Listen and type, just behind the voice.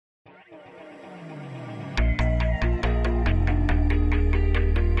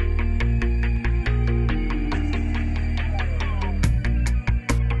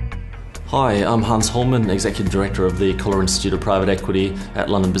Hi, I'm Hans Holmen, Executive Director of the Collar Institute of Private Equity at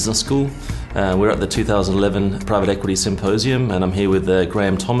London Business School. We're at the 2011 Private Equity Symposium, and I'm here with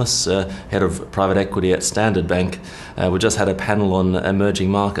Graham Thomas, Head of Private Equity at Standard Bank. We just had a panel on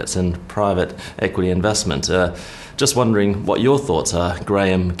emerging markets and private equity investment. Just wondering what your thoughts are,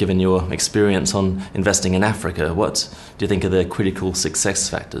 Graham, given your experience on investing in Africa. What do you think are the critical success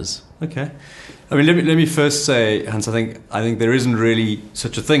factors? Okay. I mean, let me first say, Hans, I think there isn't really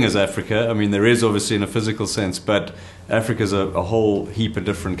such a thing as Africa. I mean, there is obviously in a physical sense, but Africa's a whole heap of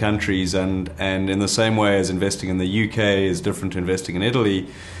different countries, and in the same way as investing in the UK is different to investing in Italy,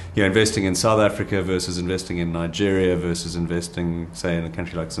 investing in South Africa versus investing in Nigeria versus investing, say, in a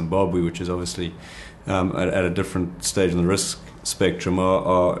country like Zimbabwe, which is obviously at a different stage in the risk spectrum,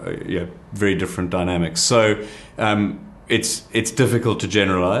 are very different dynamics. So it's difficult to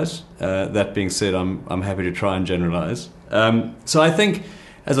generalize. That being said, I'm happy to try and generalize. So I think,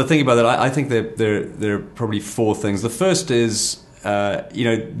 as I think about that, I think there are probably four things. The first is,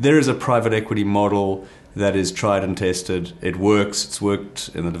 there is a private equity model that is tried and tested. It works. It's worked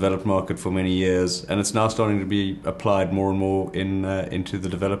in the developed market for many years, and it's now starting to be applied more and more into the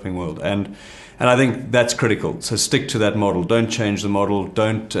developing world. And I think that's critical. So stick to that model. Don't change the model.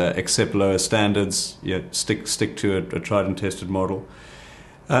 Don't accept lower standards. Stick to a tried and tested model.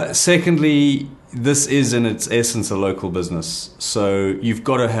 Secondly, this is in its essence a local business. So you've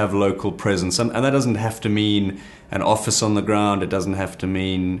got to have local presence, and that doesn't have to mean an office on the ground. It doesn't have to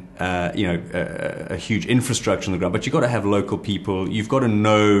mean a huge infrastructure on the ground. But you've got to have local people. You've got to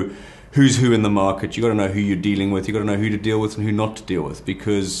know who's who in the market. You've got to know who you're dealing with. You've got to know who to deal with and who not to deal with,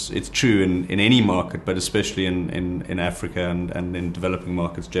 because it's true in any market, but especially in Africa and in developing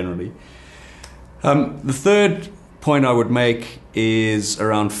markets generally. The third point I would make is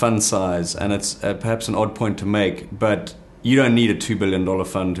around fund size, and it's perhaps an odd point to make, but you don't need a $2 billion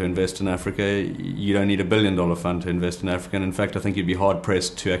fund to invest in Africa. You don't need a $1 billion fund to invest in Africa. And in fact, I think you'd be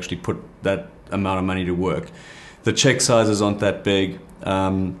hard-pressed to actually put that amount of money to work. The check sizes aren't that big.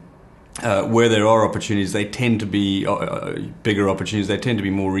 Where there are opportunities, they tend to be bigger opportunities. They tend to be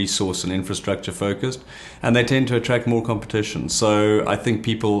more resource and infrastructure focused, and they tend to attract more competition. So I think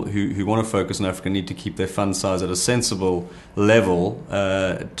people who want to focus on Africa need to keep their fund size at a sensible level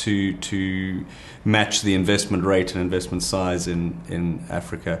to match the investment rate and investment size in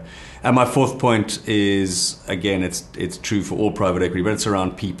Africa. And my fourth point is, again, it's true for all private equity, but it's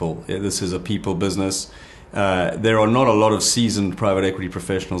around people. This is a people business. There are not a lot of seasoned private equity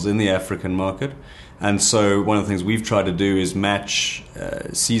professionals in the African market, and so one of the things we've tried to do is match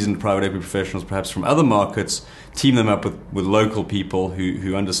seasoned private equity professionals perhaps from other markets, team them up with local people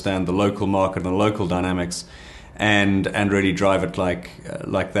who understand the local market and the local dynamics, and really drive it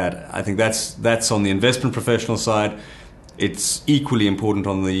like that. I think that's on the investment professional side. It's equally important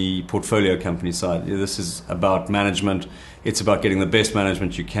on the portfolio company side. This is about management. It's about getting the best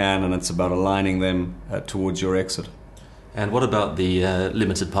management you can, and it's about aligning them towards your exit. And what about the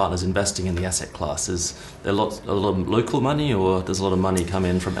limited partners investing in the asset class? Is there a lot of local money, or does a lot of money come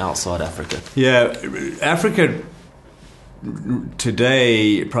in from outside Africa? Yeah, Africa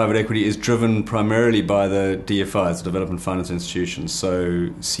today, private equity is driven primarily by the DFIs, the Development Finance Institutions, so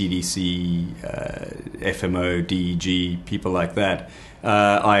CDC, FMO, DEG, people like that.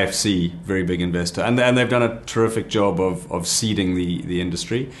 IFC, very big investor, and they've done a terrific job of seeding the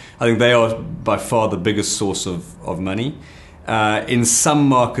industry. I think they are by far the biggest source of money. In some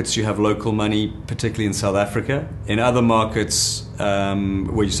markets you have local money, particularly in South Africa. In other markets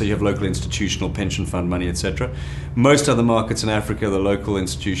where you say you have local institutional pension fund money, etc. Most other markets in Africa, the local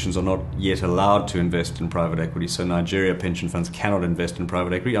institutions are not yet allowed to invest in private equity. So Nigeria pension funds cannot invest in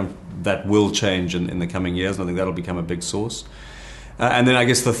private equity. That will change in the coming years, and I think that'll become a big source. And then I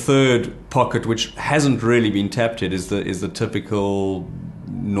guess the third pocket, which hasn't really been tapped yet, is the typical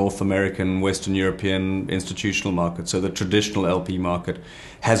North American, Western European institutional market. So the traditional LP market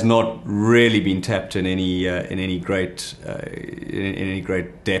has not really been tapped in any great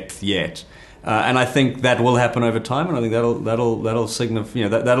depth yet. And I think that will happen over time, and I think that'll signify,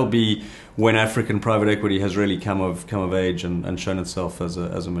 that'll be when African private equity has really come of age and shown itself as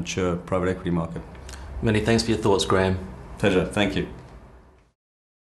a mature private equity market. Many thanks for your thoughts, Graham. Pleasure. Thank you.